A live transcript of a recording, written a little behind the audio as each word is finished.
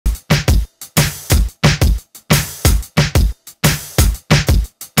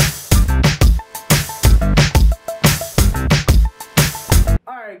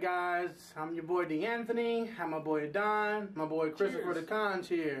I'm your boy D'Anthony. I'm my boy Don. My boy Christopher the Conch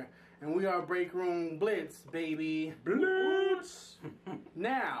here. And we are Breakroom Blitz, baby. Blitz!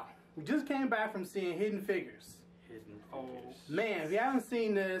 Now, we just came back from seeing Hidden Figures. Hidden Figures. Man, if you haven't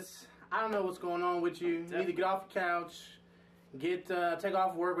seen this, I don't know what's going on with you. You need to get off the couch, take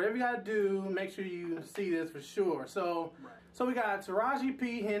off work, whatever you gotta do, make sure you see this for sure. So we got Taraji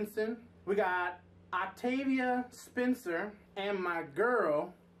P. Henson, we got Octavia Spencer, and my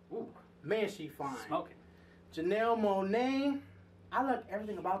girl, ooh, man, she fine. Smoking. Janelle Monáe. I like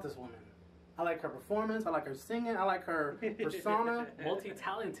everything about this woman. I like her performance. I like her singing. I like her persona.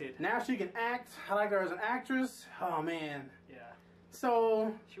 Multi-talented. Now she can act. I like her as an actress. Oh man. Yeah.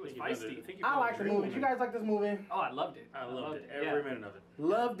 So she was feisty. I like the movie. Did you guys like this movie? Oh, I loved it. I loved it. Every minute of it.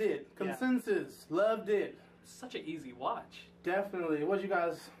 Loved it. Consensus. Yeah. Loved it. Such an easy watch. Definitely. What you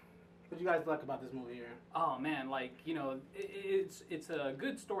guys like about this movie here? Oh man, like, you know, it's a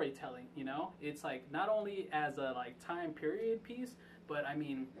good storytelling, you know? It's like not only as a like time period piece, but I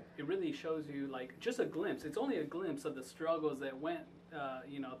mean, it really shows you like just a glimpse. It's only a glimpse of the struggles that went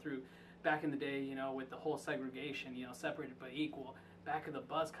you know, through back in the day, you know, with the whole segregation, you know, separated but equal, back of the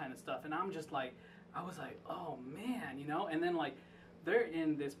bus kind of stuff. And I'm just like, I was like, oh man, you know? And then like they're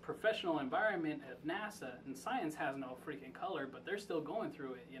in this professional environment at NASA, and science has no freaking color, but they're still going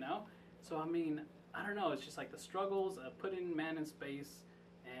through it, you know? So, I mean, I don't know, it's just like the struggles of putting man in space,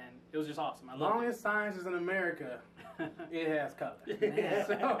 and it was just awesome. I love it. As long as science is in America, it has color.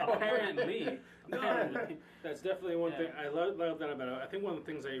 Apparently. That's definitely one thing. I love that about it. I think one of the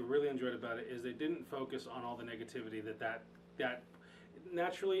things I really enjoyed about it is they didn't focus on all the negativity that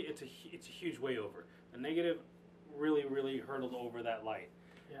naturally it's a huge way over. The negative really hurtled over that light.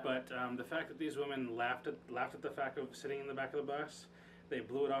 Yeah. But the fact that these women laughed at the fact of sitting in the back of the bus, they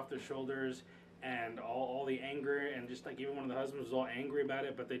blew it off their shoulders, and all the anger, and just like even one of the husbands was all angry about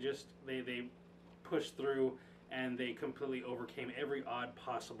it, but they pushed through, and they completely overcame every odd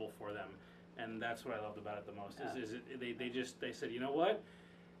possible for them, and that's what I loved about it the most. Yeah. They said, you know what,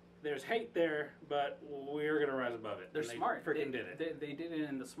 there's hate there, but we're gonna rise above it. They're smart. They freaking did it. They did it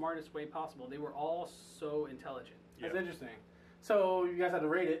in the smartest way possible. They were all so intelligent. That's interesting. So you guys had to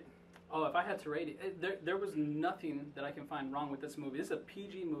rate it. Oh, if I had to rate it, there was nothing that I can find wrong with this movie. This is a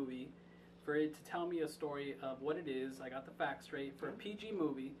PG movie. For it to tell me a story of what it is, I got the facts straight. For a PG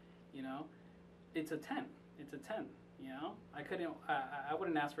movie, you know, it's a 10. It's a 10, you know? I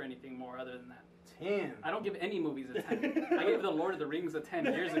wouldn't ask for anything more other than that. 10. I don't give any movies a 10. I gave The Lord of the Rings a 10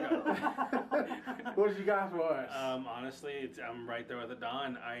 years ago. What did you got for us? Honestly, I'm right there with the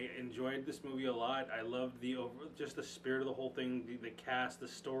Don. I enjoyed this movie a lot. I loved just the spirit of the whole thing, the cast, the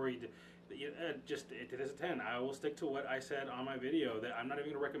story. It is a 10. I will stick to what I said on my video, that I'm not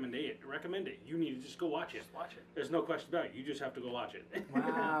even going to recommend it. You need to just go watch it. Just watch it. There's no question about it. You just have to go watch it.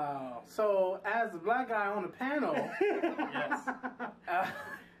 Wow. So, as the black guy on the panel, yes.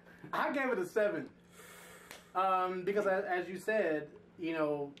 I gave it a 7. Because as you said, you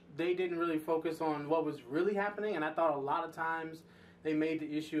know, they didn't really focus on what was really happening, and I thought a lot of times they made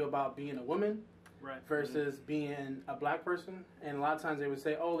the issue about being a woman versus being a black person, and a lot of times they would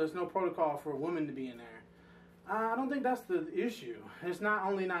say, oh, there's no protocol for a woman to be in there. I don't think that's the issue. It's not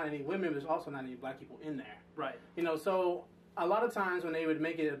only not any women, there's also not any black people in there. Right. You know, so a lot of times when they would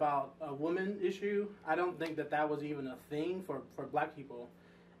make it about a woman issue, I don't think that was even a thing for black people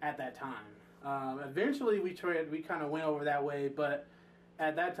at that time. Eventually we kind of went over that way, but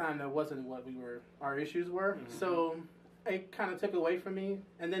at that time that wasn't what our issues were. Mm-hmm. So it kind of took away from me.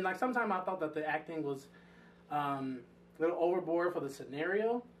 And then like sometimes I thought that the acting was a little overboard for the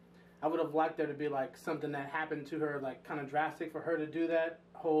scenario. I would have liked there to be like something that happened to her, like kind of drastic for her to do that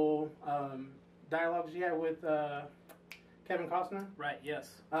whole dialogue she had with Kevin Costner. Right,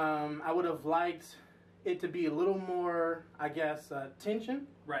 yes. I would have liked it to be a little more, I guess, tension.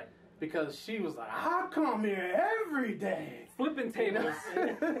 Right. Because she was like, I come here every day. Flipping tables.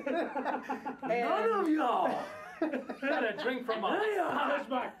 None of y'all had a drink from us. That's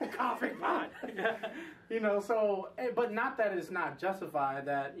my coffee pot. You know, so, but not that it's not justified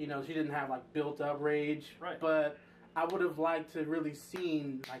that, you know, she didn't have like built up rage. Right. But I would have liked to really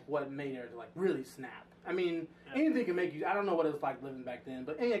seen like what made her like really snap. I mean, anything can make you. I don't know what it was like living back then,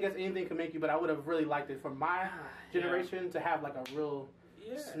 but I guess anything can make you. But I would have really liked it for my generation to have like a real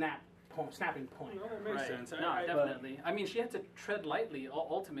snapping point. Well, that makes sense. No, definitely. I mean, she had to tread lightly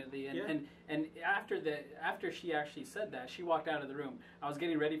ultimately, and after she actually said that, she walked out of the room. I was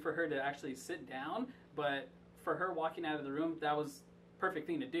getting ready for her to actually sit down, but for her walking out of the room, that was perfect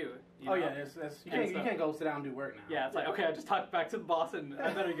thing to do. You Oh know? yeah, you can't go sit down and do work now. Yeah, it's like, okay, I just talked back to the boss and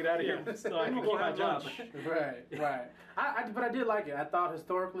I better get out of here so I can keep my job. Right. But I did like it. I thought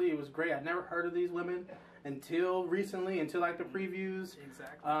historically it was great. I'd never heard of these women until recently, until like the previews.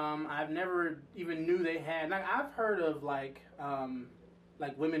 Exactly. I've never even knew they had. Like I've heard of like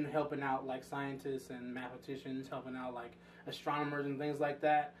women helping out like scientists and mathematicians, helping out like astronomers and things like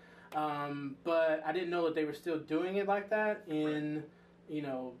that. But I didn't know that they were still doing it like that in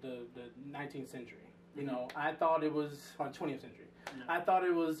the 19th century. You know, I thought it was 20th century. I thought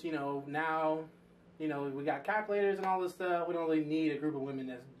it was now. We got calculators and all this stuff. We don't really need a group of women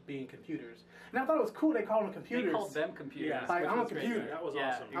that's being computers. And I thought it was cool. They called them computers. They called them computers. Yeah, like, I'm a computer. Great. That was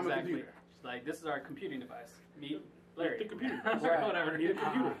awesome. Exactly. I'm a computer. Like, this is our computing device. Meet Larry. The computer. Right. Whatever. I need a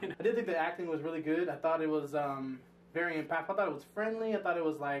computer. I did think the acting was really good. I thought it was very impactful. I thought it was friendly. I thought it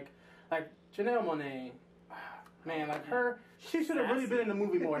was like Janelle Monáe. Man, like her, she should have really been in the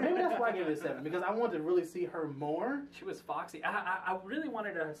movie more. Maybe that's why I gave it a 7, because I wanted to really see her more. She was foxy. I really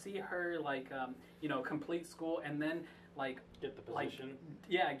wanted to see her complete school and then get the position.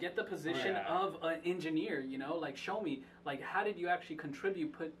 Get the position of an engineer. Like show me how did you actually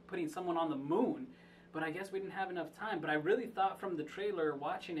contribute putting someone on the moon. But I guess we didn't have enough time. But I really thought from the trailer,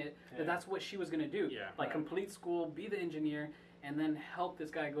 watching it, that that's what she was going to do. Yeah, complete school, be the engineer, and then help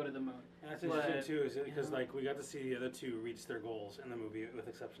this guy go to the moon. And that's interesting too, is because we got to see the other two reach their goals in the movie, with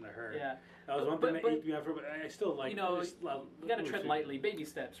exception to her. Yeah, that was one thing that ate me up. But I still like. You got to tread lightly, baby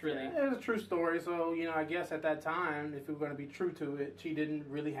steps, really. Yeah, it's a true story. So I guess at that time, if we were going to be true to it, she didn't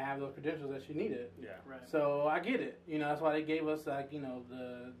really have those credentials that she needed. Yeah, right. So I get it. That's why they gave us the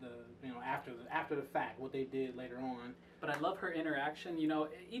after the fact what they did later on. But I love her interaction.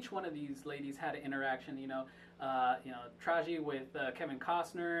 Each one of these ladies had an interaction. Traji with Kevin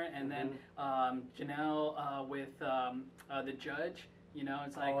Costner, and then Janelle with the judge.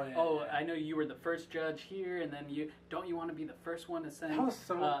 It's like, I know you were the first judge here, and then you want to be the first one to send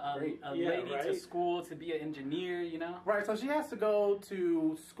a lady to school to be an engineer, Right, so she has to go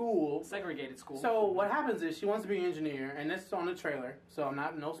to school. Segregated school. So what happens is she wants to be an engineer, and this is on the trailer, so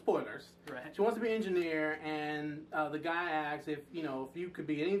no spoilers. Right. She wants to be an engineer, and the guy asks if you could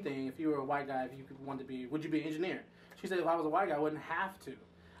be anything, if you were a white guy, would you be an engineer? She said, if I was a white guy, I wouldn't have to.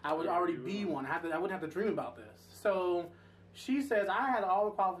 I would already be one. I wouldn't have to dream about this. So she says, I had all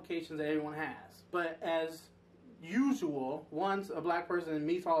the qualifications that everyone has. But as usual, once a black person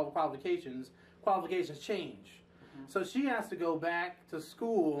meets all the qualifications change. Mm-hmm. So she has to go back to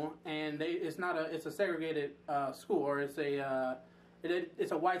school, and it's a segregated school, or it's a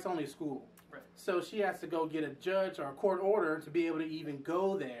whites only school. Right. So she has to go get a judge or a court order to be able to even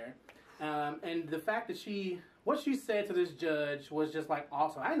go there. And the fact that what she said to this judge was just like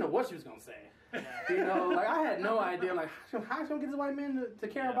awesome. I didn't know what she was gonna say. I had no idea. Like, how she gonna get this white man to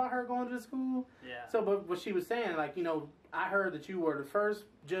care about her going to the school? Yeah. So, but what she was saying, I heard that you were the first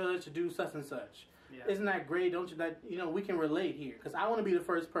judge to do such and such. Yeah. Isn't that great? Don't you? We can relate here, because I want to be the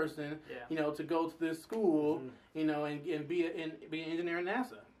first person, to go to this school, and be an engineer at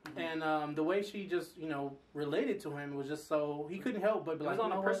NASA. Mm-hmm. And the way she just, related to him was just so, he couldn't help but be like, it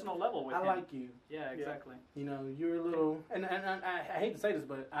was on a personal level with him. I like you. Yeah, exactly. You're a little, and I hate to say this,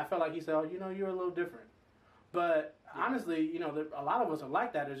 but I felt like he said, you're a little different. But honestly, a lot of us are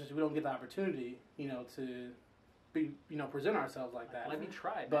like that. It's just we don't get the opportunity, to be, present ourselves like that. Let me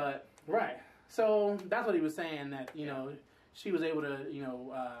try. But, right. So that's what he was saying, that, she was able to,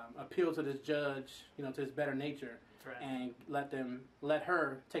 appeal to this judge, to his better nature. Right. And let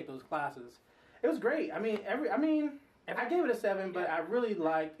her take those classes. It was great. I gave it a 7, but I really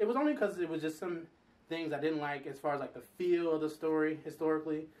liked. It was only because it was just some things I didn't like as far as the feel of the story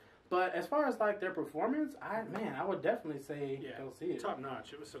historically. But as far as their performance, I would definitely say go see it. Top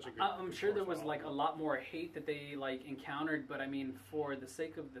notch. It was such a good. I'm sure there was a lot more hate that they encountered, but for the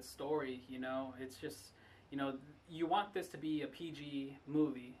sake of the story, it's just you want this to be a PG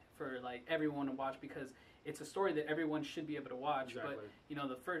movie for everyone to watch, because it's a story that everyone should be able to watch. Exactly. But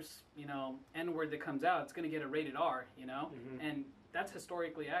the first N-word that comes out, it's going to get a rated R. Mm-hmm. And that's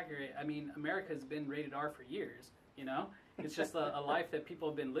historically accurate. America has been rated R for years. It's just a life that people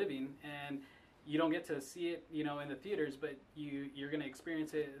have been living, and you don't get to see it in the theaters, but you're going to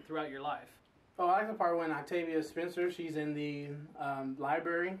experience it throughout your life. Oh, I like the part when Octavia Spencer, she's in the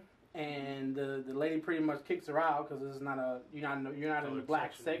library, and the lady pretty much kicks her out because it's not you're not in the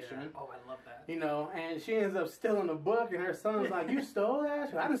black section. Yeah. Oh, I love that. And she ends up stealing the book, and her son's like, "You stole that?"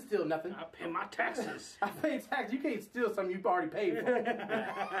 She goes, "I didn't steal nothing. I pay my taxes. I pay taxes. You can't steal something you've already paid for."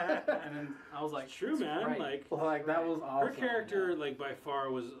 And then I was like, "It's true, man." Right. That was awesome. Her character, by far,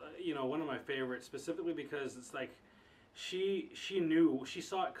 was one of my favorites, specifically because it's she knew, she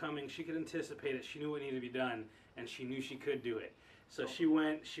saw it coming, she could anticipate it, she knew what needed to be done, and she knew she could do it. So she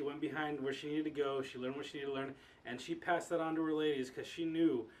went behind where she needed to go, she learned what she needed to learn, and she passed that on to her ladies because she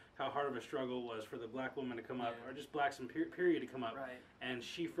knew how hard of a struggle it was for the black woman to come up, or just blacks in period to come up. Right. And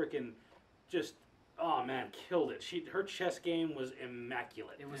she freaking just, oh man, killed it. Her chess game was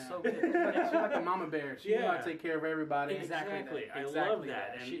immaculate. It was so good. She's like a mama bear. She knew how to take care of everybody. Exactly. I Exactly love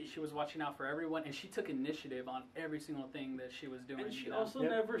that. And And she was watching out for everyone, and she took initiative on every single thing that she was doing. And she also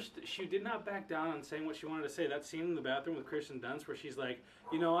never, she did not back down on saying what she wanted to say. That scene in the bathroom with Kristen Dunst where she's like,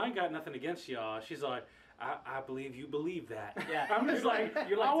 I ain't got nothing against y'all. She's like, I believe you believe that. Yeah. I'm just like,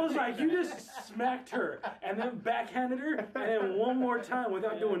 I was like, you just smacked her and then backhanded her and then one more time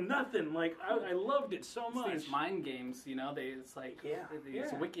without doing nothing. Like, I loved it so much. These mind games, it's like these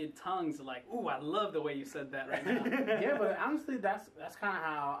Yeah. wicked tongues are like, ooh, I love the way you said that right now. Yeah, but honestly, that's kind of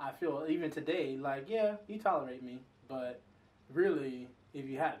how I feel even today. Like, yeah, you tolerate me, but really, if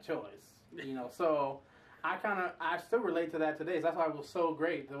you had a choice, so I still relate to that today. So that's why it was so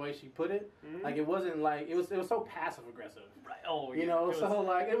great the way she put it. Mm-hmm. Like, it wasn't like it was so passive aggressive. Right. Oh,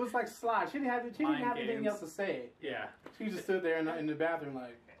 It was like slide. She didn't have anything else to say. Yeah. She just stood there in the bathroom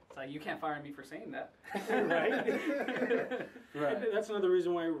like. It's like, you can't fire me for saying that. Right. Right. And that's another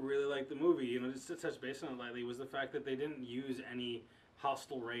reason why I really like the movie. Just to touch base on it lightly, was the fact that they didn't use any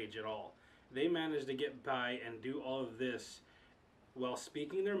hostile rage at all. They managed to get by and do all of this while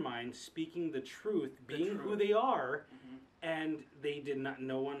speaking their mind, speaking the truth, being who they are, and they did not.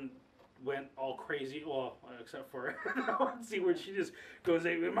 No one went all crazy. Well, except for see where she just goes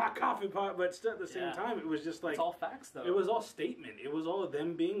in my coffee pot, but still at the same time, it was just like it's all facts though. It was all statement. It was all of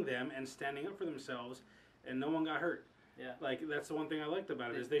them being them and standing up for themselves, and no one got hurt. Yeah. Like, that's the one thing I liked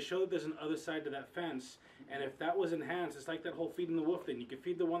about it, is they showed there's an other side to that fence, and if that was enhanced, it's like that whole feeding the wolf thing. You could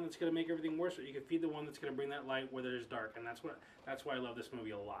feed the one that's going to make everything worse, or you could feed the one that's going to bring that light where there's dark, and that's why I love this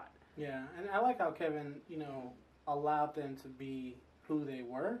movie a lot. Yeah, and I like how Kevin, allowed them to be who they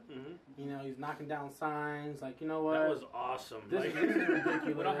were. Mm-hmm. He's knocking down signs, like, you know what? That was awesome. This is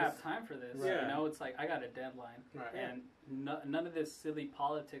ridiculous. We don't have time for this. Yeah. It's like, I got a deadline. Right. And none of this silly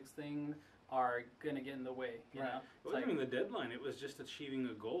politics thing are going to get in the way, you know? It wasn't even the deadline. It was just achieving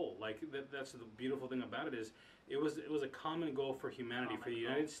a goal. Like, that's the beautiful thing about it, is it was a common goal for humanity, for the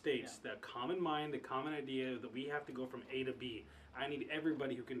United States, that common mind, the common idea that we have to go from A to B. I need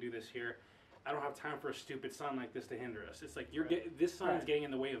everybody who can do this here. I don't have time for a stupid sign like this to hinder us. It's like, this sign's getting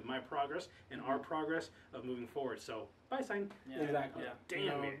in the way of my progress and our progress of moving forward. So, bye, sign. Yeah. Exactly. Yeah.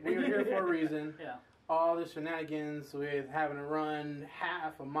 Damn it. We're here for a reason. Yeah. All the shenanigans with having to run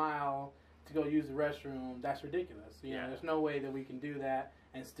half a mile to go use the restroom, that's ridiculous. There's no way that we can do that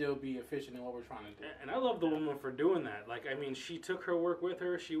and still be efficient in what we're trying to do. And I love the woman for doing that. Like, I mean, she took her work with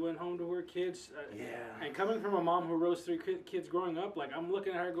her. She went home to her kids. And coming from a mom who raised 3 kids growing up, like, I'm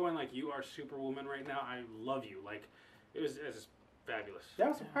looking at her going, like, you are Superwoman right now. I love you. Like, it was fabulous. Yeah, I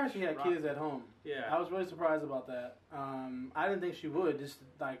was surprised she had kids at home. Yeah. I was really surprised about that. I didn't think she would, just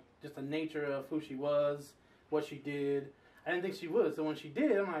the nature of who she was, what she did. I didn't think she would. So when she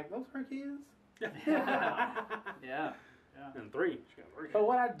did, I'm like, those are her kids? Yeah. And 3. She got 3. But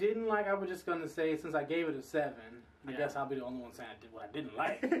what I didn't like, I was just going to say, since I gave it a 7, I guess I'll be the only one saying what I didn't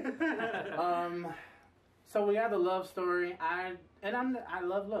like. So we have the love story. I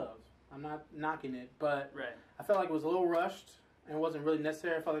love love. I'm not knocking it, but I felt like it was a little rushed and wasn't really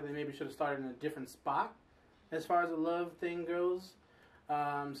necessary. I felt like they maybe should have started in a different spot as far as the love thing goes.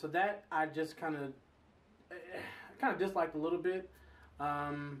 So that I just kind of disliked a little bit.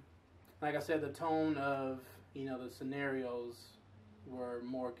 Like I said, the tone of the scenarios were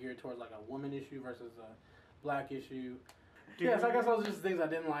more geared towards like a woman issue versus a black issue. So I guess those are just things I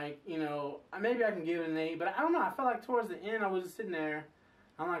didn't like. Maybe I can give it an 8, but I don't know. I felt like towards the end I was just sitting there.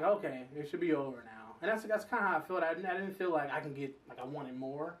 I'm like, okay, it should be over now. And that's kind of how I felt. I didn't feel like I can get I wanted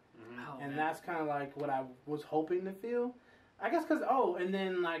more. Oh, and that's kind of like what I was hoping to feel. I guess because and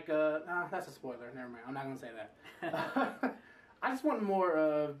then that's a spoiler. Never mind. I'm not gonna say that. I just want more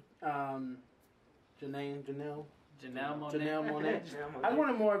of Janelle Monáe. I just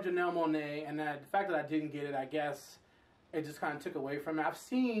wanted more of Janelle Monáe, and the fact that I didn't get it, I guess it just kind of took away from it. I've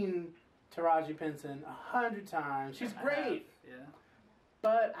seen Taraji Henson 100 times. She's great. Yeah.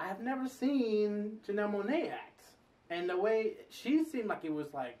 But I've never seen Janelle Monáe act, and the way she seemed like it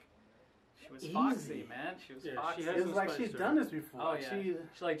was like. She was foxy, man. She was foxy. It was like she's done this before. Oh, yeah.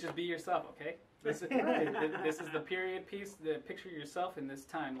 She's like, just be yourself, okay? This is the period piece. Picture yourself in this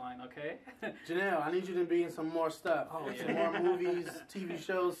timeline, okay? Janelle, I need you to be in some more stuff. Some more movies, TV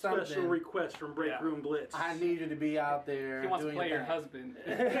shows, something. Special request from Breakroom Blitz. I need you to be out there. He wants to play your husband.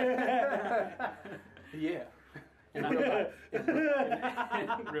 Yeah. in real life. In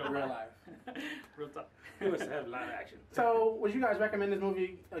real life. Real talk. He must have a lot of action. So, would you guys recommend this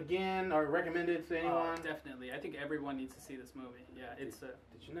movie again, or recommend it to anyone? Definitely. I think everyone needs to see this movie. Yeah, it's Did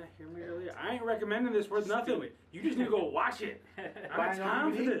you not hear me earlier? I ain't recommending this worth nothing. You just need to go watch it. I don't have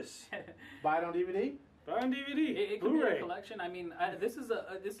time for this. Buy it on DVD. Buy it on DVD. It could Blu-ray. be a collection. I mean, this is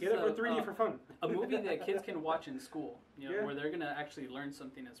Get it for 3D for fun. A movie that kids can watch in school. You know, Yeah. where they're gonna actually learn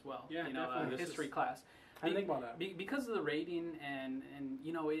something as well. Yeah, you know, definitely. history class. I think about that. Because of the rating and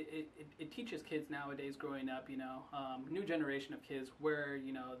you know it teaches kids nowadays growing up, you know, new generation of kids where,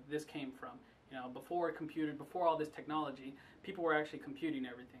 you know, this came from. You know, before all this technology, people were actually computing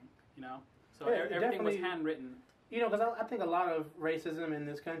everything. You know, so everything was handwritten. You know, because I think a lot of racism in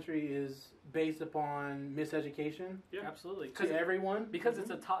this country is based upon miseducation. Yeah, absolutely. To everyone. Because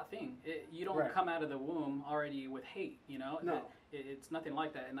it's a taught thing. You don't Right. come out of the womb already with hate, you know? No. It's nothing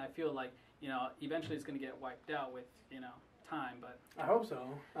like that. And I feel like, you know, eventually it's going to get wiped out with, you know, time. But I hope so.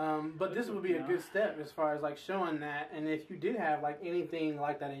 But this would be a good step as far as like showing that. And if you did have like anything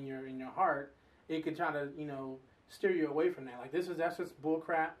like that in your heart, it could try to, you know, steer you away from that. Like that's just bull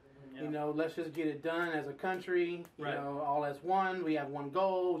crap. Yeah. You know, let's just get it done as a country. You know, all as one. We have one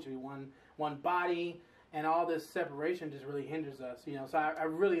goal, which should be one body, and all this separation just really hinders us. You know, so I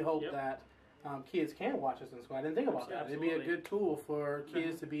really hope that kids can watch this in school. I didn't think about that. Absolutely. It'd be a good tool for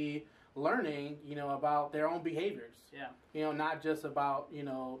kids to be learning, you know, about their own behaviors. Yeah. You know, not just about, you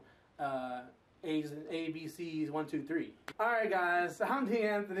know, A's and ABCs 1, 2, 3. All right, guys. I'm D.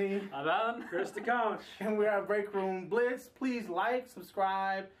 Anthony. Alan. Chris the Couch. And we're at Breakroom Blitz. Please like,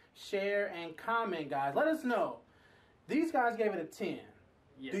 subscribe, share, and comment, guys. Let us know. These guys gave it a 10.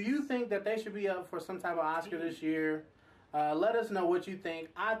 Yes. Do you think that they should be up for some type of Oscar this year? Let us know what you think.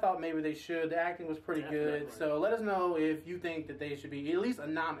 I thought maybe they should. The acting was pretty good. So let us know if you think that they should be at least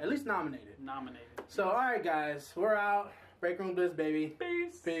nominated. Nominated. So, all right, guys. We're out. Breakroom Blitz, baby.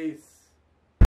 Peace. Peace.